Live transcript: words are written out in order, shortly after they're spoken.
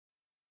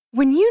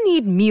When you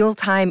need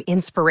mealtime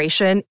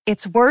inspiration,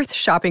 it's worth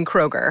shopping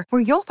Kroger,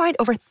 where you'll find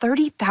over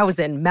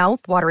 30,000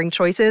 mouth-watering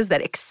choices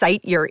that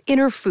excite your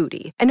inner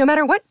foodie. And no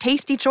matter what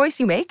tasty choice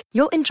you make,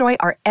 you'll enjoy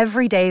our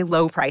everyday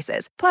low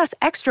prices, plus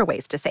extra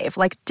ways to save,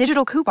 like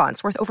digital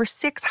coupons worth over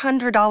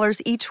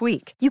 $600 each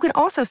week. You can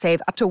also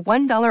save up to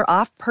 $1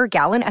 off per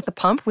gallon at the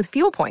pump with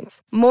fuel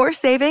points. More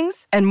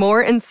savings and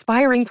more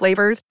inspiring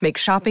flavors make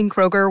shopping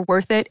Kroger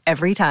worth it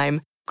every time.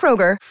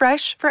 Kroger,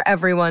 fresh for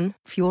everyone.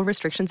 Fuel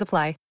restrictions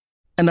apply.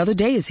 Another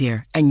day is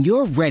here, and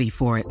you're ready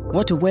for it.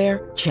 What to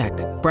wear? Check.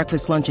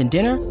 Breakfast, lunch, and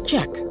dinner?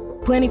 Check.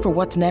 Planning for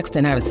what's next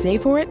and how to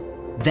save for it?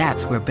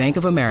 That's where Bank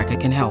of America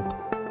can help.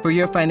 For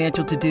your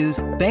financial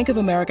to-dos, Bank of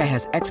America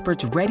has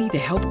experts ready to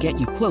help get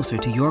you closer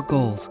to your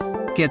goals.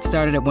 Get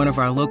started at one of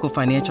our local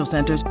financial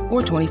centers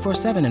or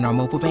 24/7 in our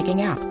mobile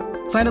banking app.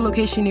 Find a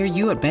location near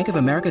you at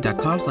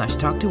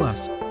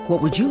bankofamerica.com/talktous.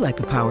 What would you like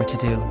the power to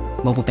do?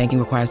 Mobile banking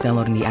requires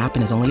downloading the app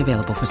and is only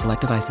available for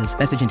select devices.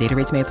 Message and data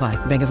rates may apply.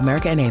 Bank of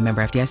America N.A.,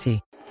 member FDIC.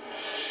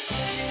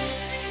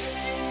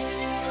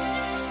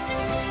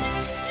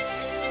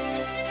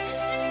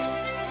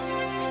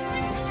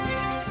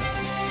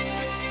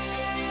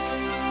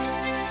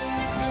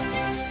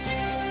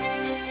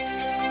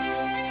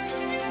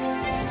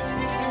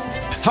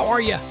 How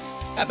are you?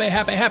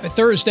 Happy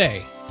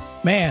Thursday.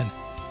 Man,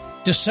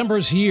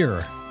 December's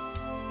here.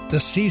 The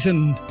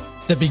season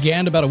that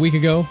began about a week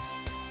ago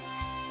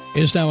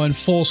is now in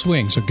full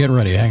swing, so get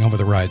ready to hang on for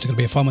the ride. It's going to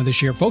be a fun one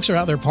this year. Folks are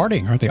out there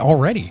partying, aren't they,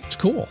 already? It's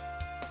cool.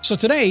 So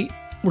today,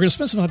 we're going to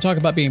spend some time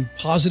talking about being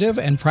positive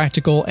and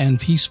practical and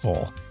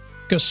peaceful.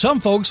 Because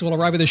some folks will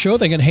arrive at the show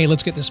thinking, hey,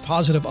 let's get this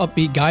positive,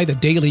 upbeat guy, the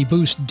Daily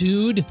Boost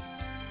dude,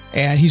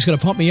 and he's going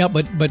to pump me up.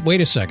 But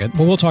wait a second.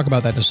 Well, we'll talk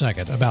about that in a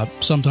second, about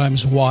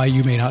sometimes why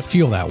you may not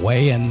feel that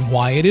way and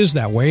why it is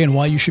that way and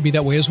why you should be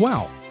that way as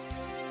well.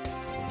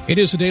 It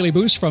is a Daily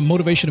Boost from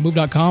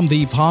motivationtomove.com,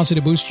 the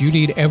positive boost you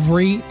need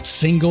every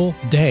single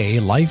day.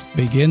 Life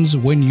begins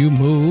when you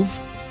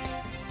move.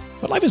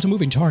 But life is a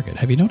moving target.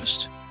 Have you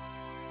noticed?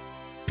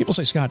 People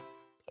say, Scott,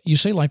 you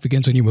say life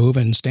begins when you move,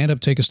 and stand up,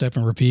 take a step,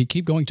 and repeat.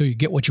 Keep going till you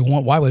get what you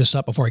want. Why would I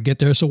stop before I get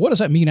there? So what does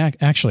that mean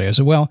actually? I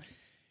said, well,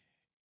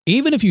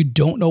 even if you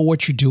don't know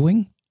what you're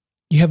doing,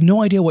 you have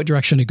no idea what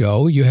direction to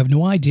go. You have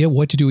no idea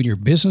what to do in your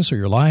business or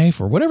your life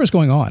or whatever's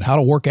going on, how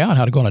to work out,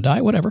 how to go on a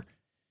diet, whatever.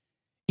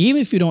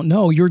 Even if you don't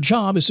know, your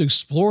job is to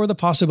explore the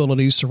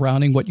possibilities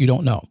surrounding what you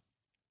don't know.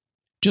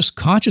 Just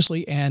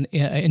consciously and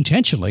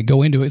intentionally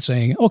go into it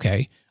saying,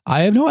 okay,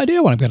 I have no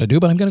idea what I'm going to do,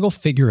 but I'm going to go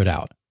figure it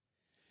out.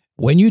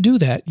 When you do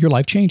that, your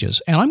life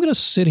changes. And I'm going to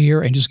sit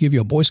here and just give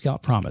you a Boy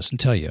Scout promise and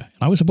tell you, and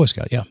I was a Boy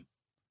Scout, yeah,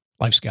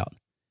 Life Scout.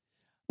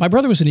 My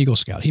brother was an Eagle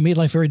Scout. He made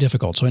life very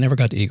difficult, so I never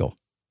got to Eagle.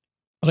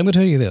 But I'm going to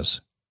tell you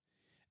this,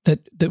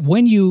 that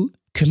when you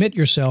commit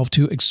yourself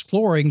to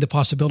exploring the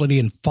possibility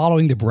and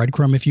following the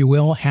breadcrumb, if you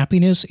will,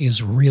 happiness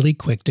is really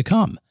quick to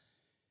come.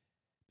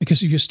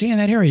 Because if you stay in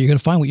that area, you're going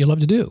to find what you love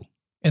to do.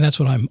 And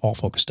that's what I'm all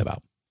focused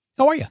about.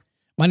 How are you?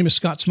 My name is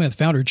Scott Smith,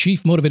 founder,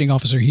 chief motivating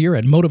officer here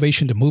at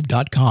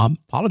motivationtomove.com.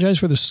 Apologize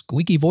for the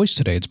squeaky voice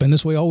today. It's been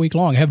this way all week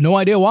long. I have no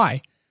idea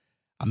why.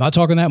 I'm not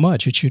talking that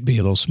much. It should be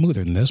a little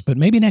smoother than this, but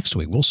maybe next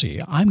week. We'll see.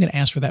 I'm going to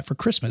ask for that for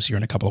Christmas here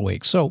in a couple of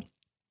weeks. So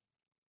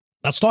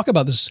let's talk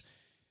about this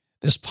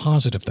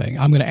positive thing.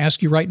 I'm going to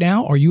ask you right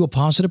now, are you a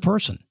positive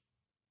person?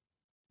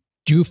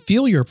 Do you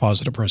feel you're a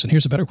positive person?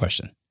 Here's a better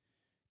question.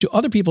 Do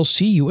other people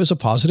see you as a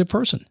positive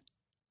person?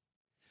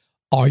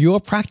 Are you a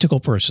practical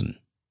person?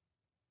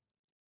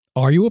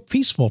 Are you a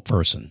peaceful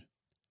person?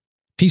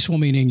 Peaceful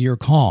meaning you're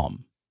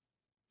calm.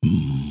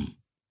 I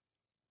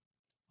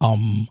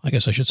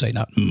guess I should say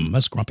not,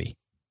 that's grumpy.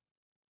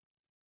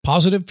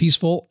 Positive,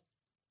 peaceful,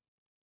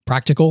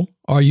 practical.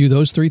 Are you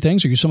those three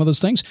things? Are you some of those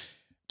things?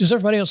 Does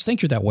everybody else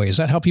think you're that way? Is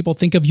that how people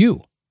think of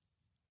you?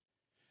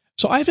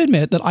 So I have to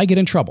admit that I get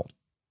in trouble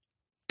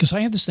because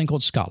I have this thing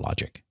called Scott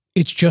Logic.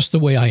 It's just the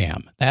way I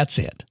am. That's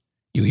it.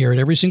 You hear it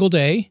every single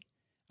day.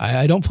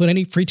 I don't put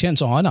any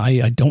pretense on.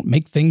 I don't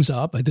make things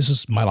up. This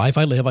is my life.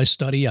 I live, I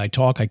study, I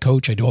talk, I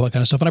coach, I do all that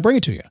kind of stuff, and I bring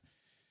it to you.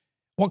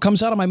 What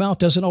comes out of my mouth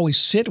doesn't always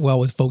sit well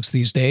with folks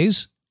these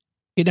days.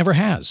 It never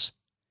has.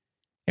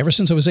 Ever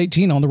since I was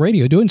 18 on the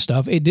radio doing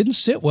stuff, it didn't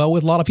sit well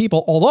with a lot of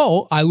people,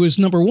 although I was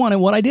number one in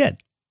what I did.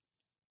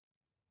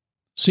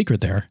 Secret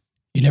there.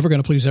 You're never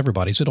going to please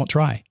everybody, so don't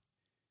try.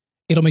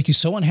 It'll make you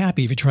so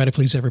unhappy if you try to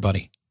please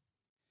everybody.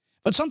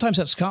 But sometimes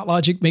that Scott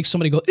Logic makes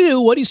somebody go,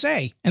 ew, what'd he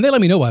say? And they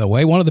let me know, by the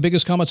way, one of the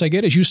biggest comments I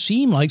get is, you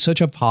seem like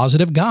such a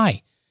positive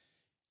guy.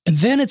 And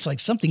then it's like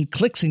something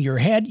clicks in your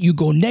head, you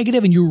go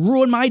negative and you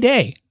ruin my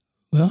day.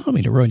 Well, I don't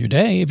mean to ruin your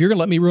day. If you're going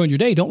to let me ruin your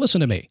day, don't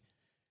listen to me.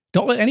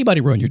 Don't let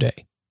anybody ruin your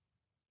day.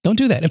 Don't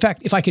do that. In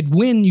fact, if I could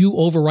win you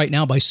over right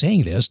now by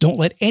saying this, don't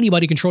let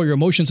anybody control your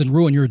emotions and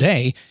ruin your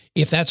day.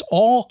 If that's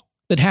all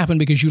that happened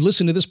because you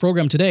listened to this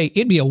program today,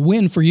 it'd be a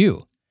win for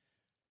you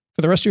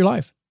for the rest of your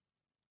life.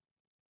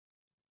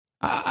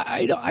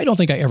 I don't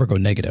think I ever go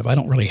negative. I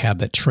don't really have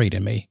that trait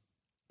in me,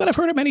 but I've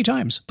heard it many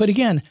times. But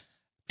again,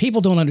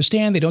 people don't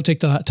understand. They don't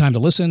take the time to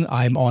listen.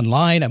 I'm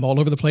online. I'm all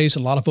over the place.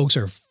 And a lot of folks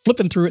are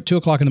flipping through at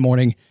 2:00 in the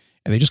morning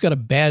and they just got a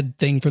bad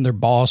thing from their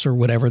boss or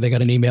whatever. They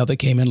got an email that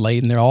came in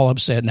late and they're all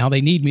upset. Now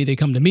they need me. They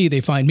come to me.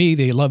 They find me.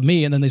 They love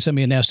me. And then they send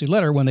me a nasty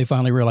letter when they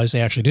finally realize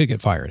they actually did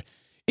get fired.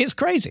 It's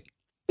crazy.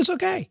 It's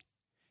okay.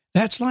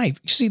 That's life.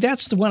 You see,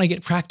 that's the one I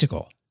get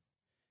practical.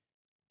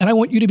 And I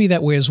want you to be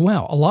that way as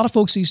well. A lot of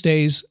folks these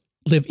days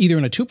live either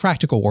in a too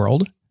practical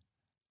world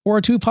or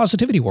a too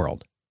positivity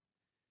world.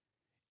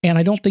 And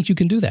I don't think you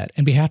can do that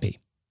and be happy.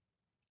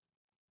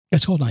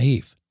 That's called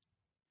naive.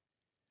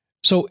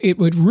 So it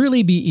would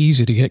really be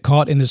easy to get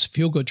caught in this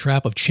feel-good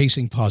trap of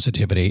chasing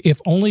positivity, if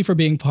only for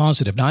being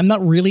positive. Now, I'm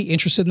not really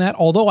interested in that,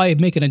 although I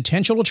make an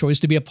intentional choice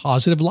to be a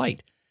positive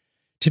light.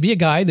 To be a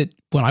guy that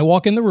when I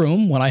walk in the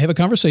room, when I have a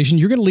conversation,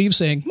 you're going to leave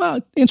saying,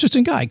 well,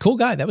 interesting guy, cool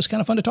guy. That was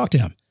kind of fun to talk to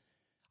him.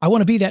 I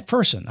want to be that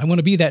person. I want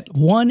to be that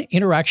one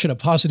interaction of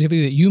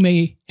positivity that you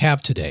may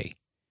have today.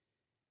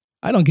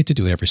 I don't get to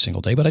do it every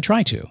single day, but I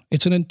try to.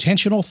 It's an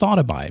intentional thought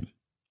of mine.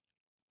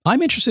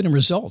 I'm interested in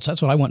results.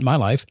 That's what I want in my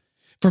life.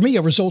 For me,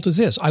 a result is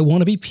this. I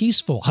want to be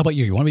peaceful. How about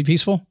you? You want to be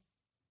peaceful?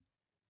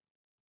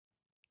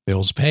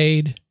 Bills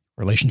paid,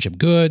 relationship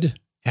good,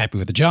 happy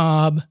with the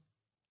job,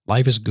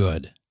 life is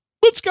good.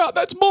 But Scott,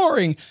 that's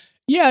boring.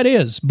 Yeah, it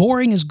is.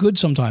 Boring is good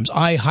sometimes.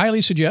 I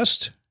highly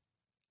suggest,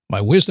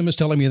 my wisdom is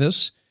telling me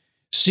this,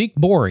 seek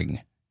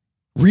boring.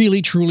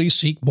 Really, truly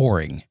seek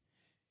boring.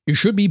 You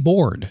should be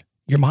bored.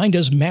 Your mind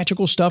does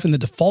magical stuff in the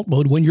default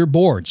mode when you're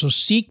bored. So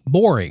seek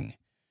boring.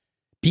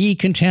 Be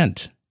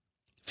content.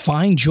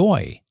 Find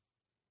joy.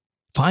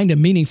 Find a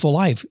meaningful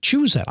life.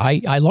 Choose that.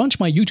 I launched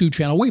my YouTube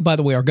channel. We, by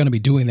the way, are going to be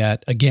doing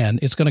that again.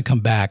 It's going to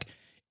come back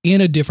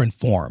in a different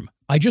form.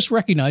 I just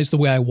recognized the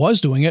way I was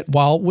doing it,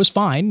 while it was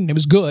fine, it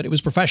was good, it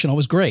was professional, it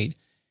was great,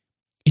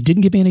 it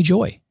didn't give me any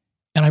joy.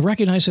 And I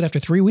recognized it after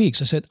 3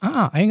 weeks. I said,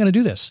 I ain't going to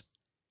do this.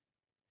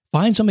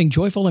 Find something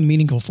joyful and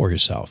meaningful for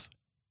yourself.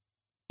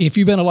 If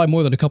you've been alive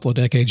more than a couple of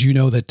decades, you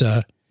know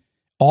that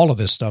all of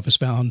this stuff is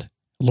found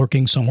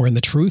lurking somewhere in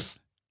the truth.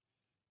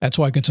 That's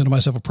why I consider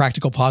myself a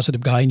practical,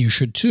 positive guy, and you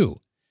should too.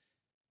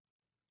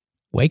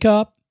 Wake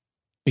up,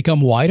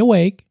 become wide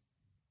awake,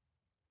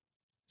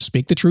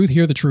 speak the truth,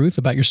 hear the truth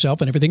about yourself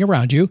and everything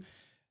around you.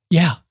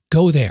 Yeah,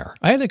 go there.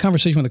 I had that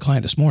conversation with a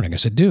client this morning. I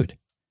said, dude,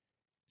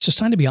 it's just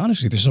time to be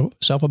honest with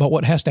yourself about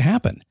what has to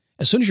happen.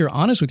 As soon as you're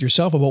honest with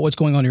yourself about what's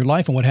going on in your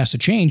life and what has to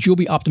change, you'll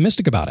be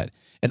optimistic about it.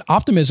 And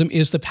optimism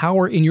is the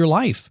power in your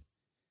life.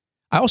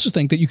 I also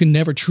think that you can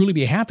never truly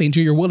be happy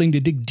until you're willing to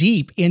dig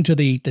deep into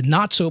the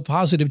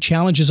not-so-positive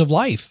challenges of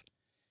life.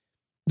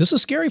 This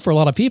is scary for a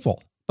lot of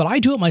people, but I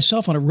do it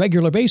myself on a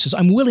regular basis.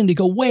 I'm willing to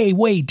go way,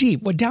 way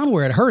deep, down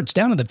where it hurts,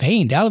 down in the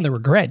pain, down in the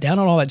regret, down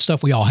on all that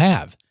stuff we all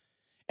have.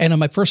 And on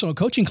my personal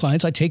coaching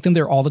clients, I take them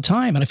there all the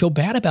time, and I feel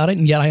bad about it,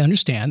 and yet I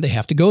understand they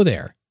have to go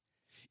there.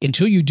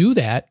 Until you do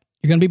that,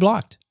 you're going to be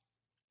blocked.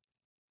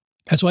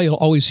 That's why you'll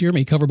always hear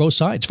me cover both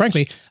sides.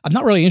 Frankly, I'm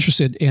not really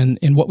interested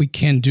in what we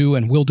can do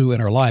and will do in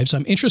our lives.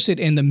 I'm interested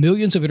in the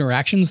millions of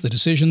interactions, the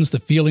decisions, the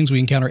feelings we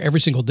encounter every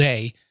single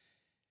day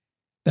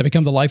that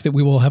become the life that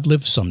we will have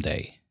lived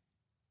someday.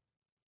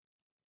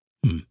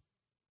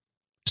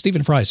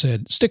 Stephen Fry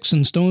said, sticks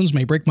and stones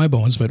may break my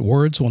bones, but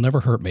words will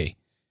never hurt me.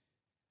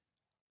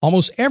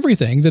 Almost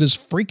everything that is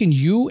freaking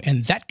you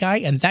and that guy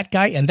and that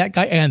guy and that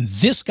guy and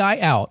this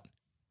guy out,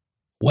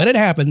 when it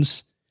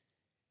happens,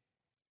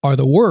 are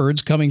the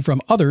words coming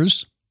from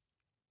others,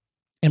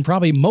 and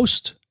probably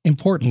most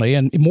importantly,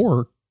 and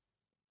more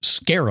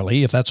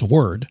scarily, if that's a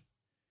word,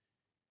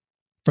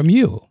 from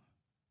you.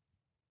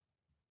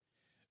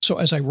 So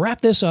as I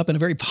wrap this up in a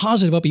very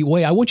positive, upbeat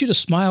way, I want you to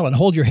smile and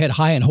hold your head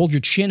high and hold your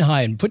chin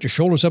high and put your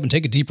shoulders up and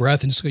take a deep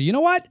breath and just go, you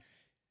know what?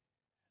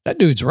 That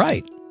dude's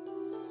right.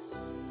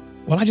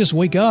 When I just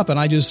wake up and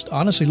I just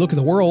honestly look at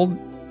the world,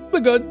 the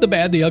good, the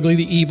bad, the ugly,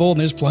 the evil, and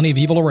there's plenty of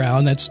evil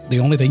around. That's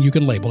the only thing you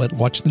can label it.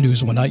 Watch the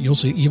news and whatnot. You'll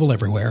see evil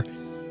everywhere.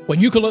 When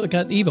you can look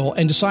at evil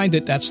and decide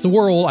that that's the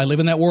world, I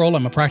live in that world,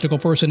 I'm a practical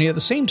person, and at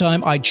the same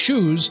time, I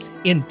choose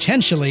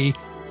intentionally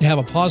to have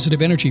a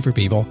positive energy for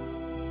people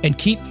and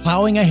keep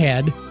plowing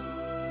ahead,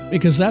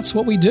 because that's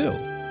what we do.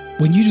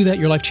 When you do that,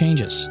 your life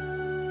changes.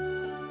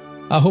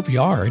 I hope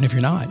you are, and if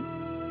you're not,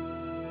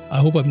 I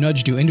hope I've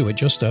nudged you into it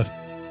just a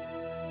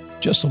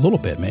little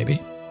bit, maybe.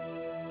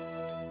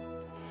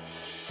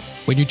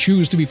 When you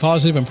choose to be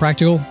positive and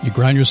practical, you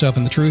ground yourself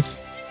in the truth,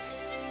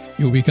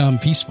 you will become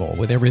peaceful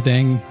with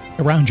everything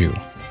around you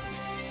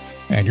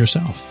and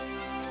yourself.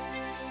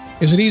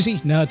 Is it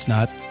easy? No, it's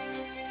not.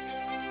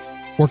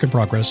 Work in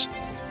progress.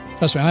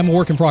 Trust me, I'm a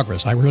work in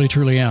progress. I really,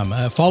 truly am.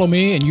 Follow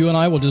me, and you and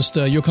I will just,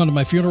 you'll come to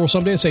my funeral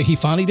someday and say, he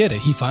finally did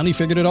it. He finally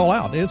figured it all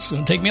out. It's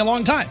going to take me a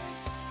long time.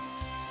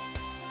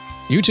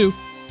 You too.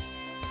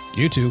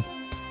 You too.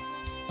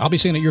 I'll be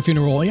saying at your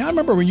funeral, yeah, I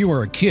remember when you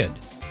were a kid.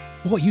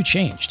 Boy, you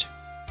changed.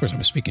 Of course,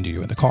 I'm speaking to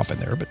you in the coffin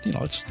there, but, you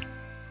know, it's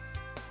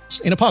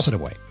in a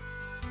positive way.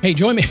 Hey,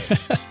 join me.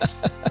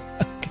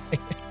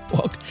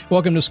 Okay.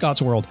 Welcome to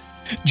Scott's World.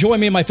 Join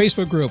me in my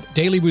Facebook group,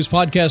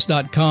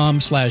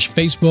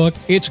 dailyboostpodcast.com/Facebook.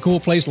 It's a cool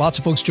place. Lots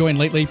of folks join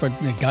lately, but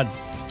God,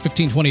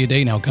 15, 20 a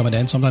day now coming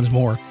in, sometimes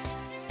more.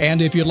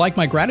 And if you'd like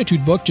my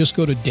gratitude book, just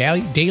go to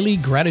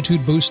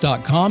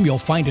dailygratitudeboost.com. You'll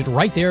find it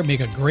right there. Make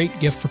a great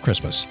gift for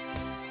Christmas.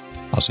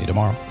 I'll see you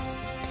tomorrow.